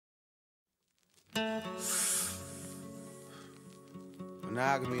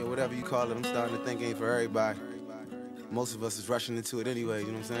Monogamy or whatever you call it, I'm starting to think ain't for everybody. Most of us is rushing into it anyway, you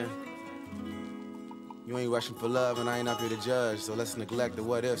know what I'm saying? You ain't rushing for love and I ain't up here to judge, so let's neglect the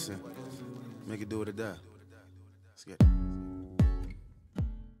what ifs and make it do what it does. Let's get it.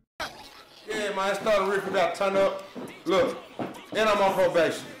 Yeah, man, Stunarefic got turn up. Look, and I'm on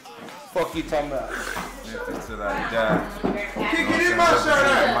probation. Fuck you talking about? Till I die. Get in my shirt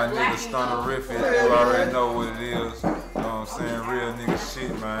out. My nigga Stunarefic, you already know what it is. You know what I'm saying? Real nigga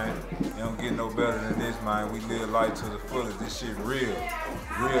shit, man. You don't get no better than this, man. We live life to the fullest. This shit real.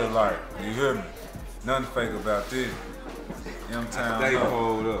 Real life. You hear me? Nothing fake about this. M-Town They up.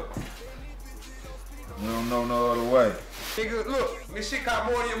 hold up. You don't know no other way. Nigga, look, this shit cost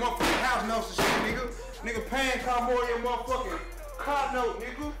more than your motherfucking house notes and shit, nigga. Nigga paying cost more than your motherfucking car note,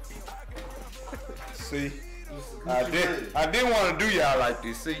 nigga. See? I didn't want to do y'all like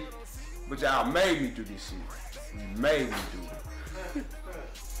this, see? But y'all made me do this shit. You made me do it.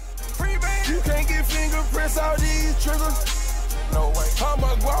 You can't get fingerprints out these triggers. No way. I'm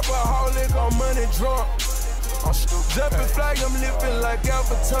a guapaholic, I'm money drunk. I'm stupid. Jumping flag, I'm living like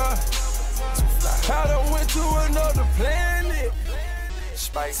Avatar. I done went to another planet.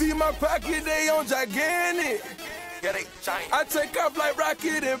 See my pocket, they on gigantic. Yeah, they change. I take off like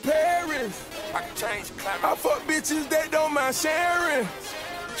Rocket in Paris. I can change the climate. I fuck bitches that don't mind sharing.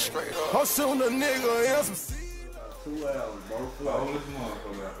 Straight up. I'm soon a nigga in some 2 hours, bro. Oldest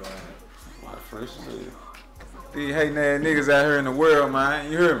motherfucker out there. My first shit. These hating ass niggas out here in the world,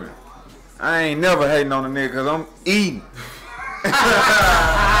 man. You hear me? I ain't never hating on a nigga because I'm eating.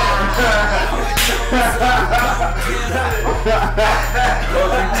 What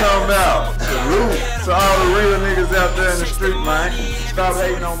you talking about? Salute to all the real niggas out there in the street, man. Stop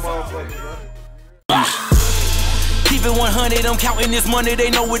hating on motherfuckers, bro. Keep it 100, I'm counting this money, they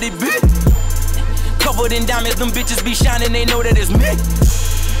know what it be. Covered in diamonds, them bitches be shining, they know that it's me.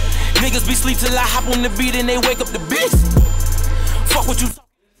 Niggas be sleep till I hop on the beat and they wake up the bitch. Fuck what you.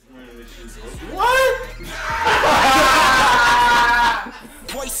 What?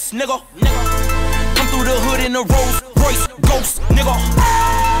 Voice, nigga. Come through the hood in a Rolls Royce, ghost, nigga.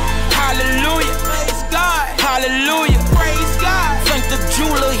 Hallelujah, praise God. Hallelujah, praise God. Thank the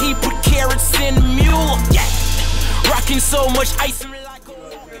jeweler, he put carrots in the mule. Yeah, rocking so much ice.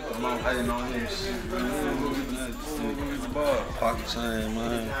 I'm hating on him, shit, man. Pocket chain,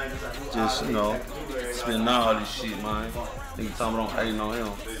 man. Just, you know, spending all this shit, man. Nigga talking about I'm hating on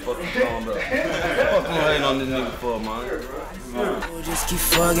him. Fuck you talking about? Fuck I'm hating on this nigga for, man. Just keep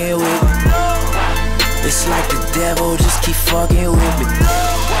fucking with me. It's like the devil, just keep fucking with me.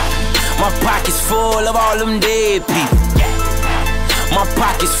 My pocket's full of all them dead people. My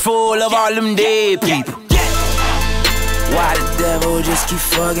pocket's full of all them dead people. Why the devil just keep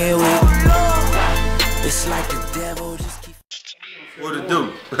fucking with me? It's like the devil just keep. What it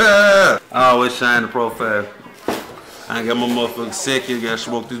do? I always shine the profile. I ain't got my motherfucking second, gotta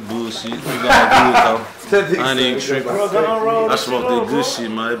smoke this bullshit. It's all good though. I ain't even tripping. I smoke that good shit,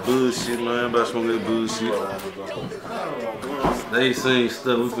 man. That bullshit, man. Everybody smoke that bullshit. They ain't saying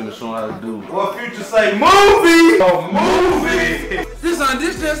stuff, we finna show them how to do it. What Future say? Movie! Oh, movie! This.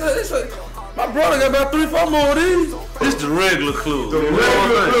 My brother got about 3-4 more of these. This the regular club. The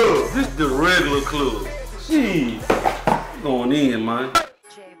regular club. This the regular club. Shit. Going in, man.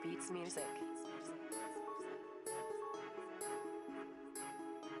 Music.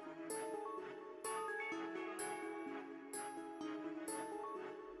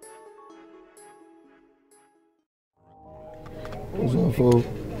 What's up, fool?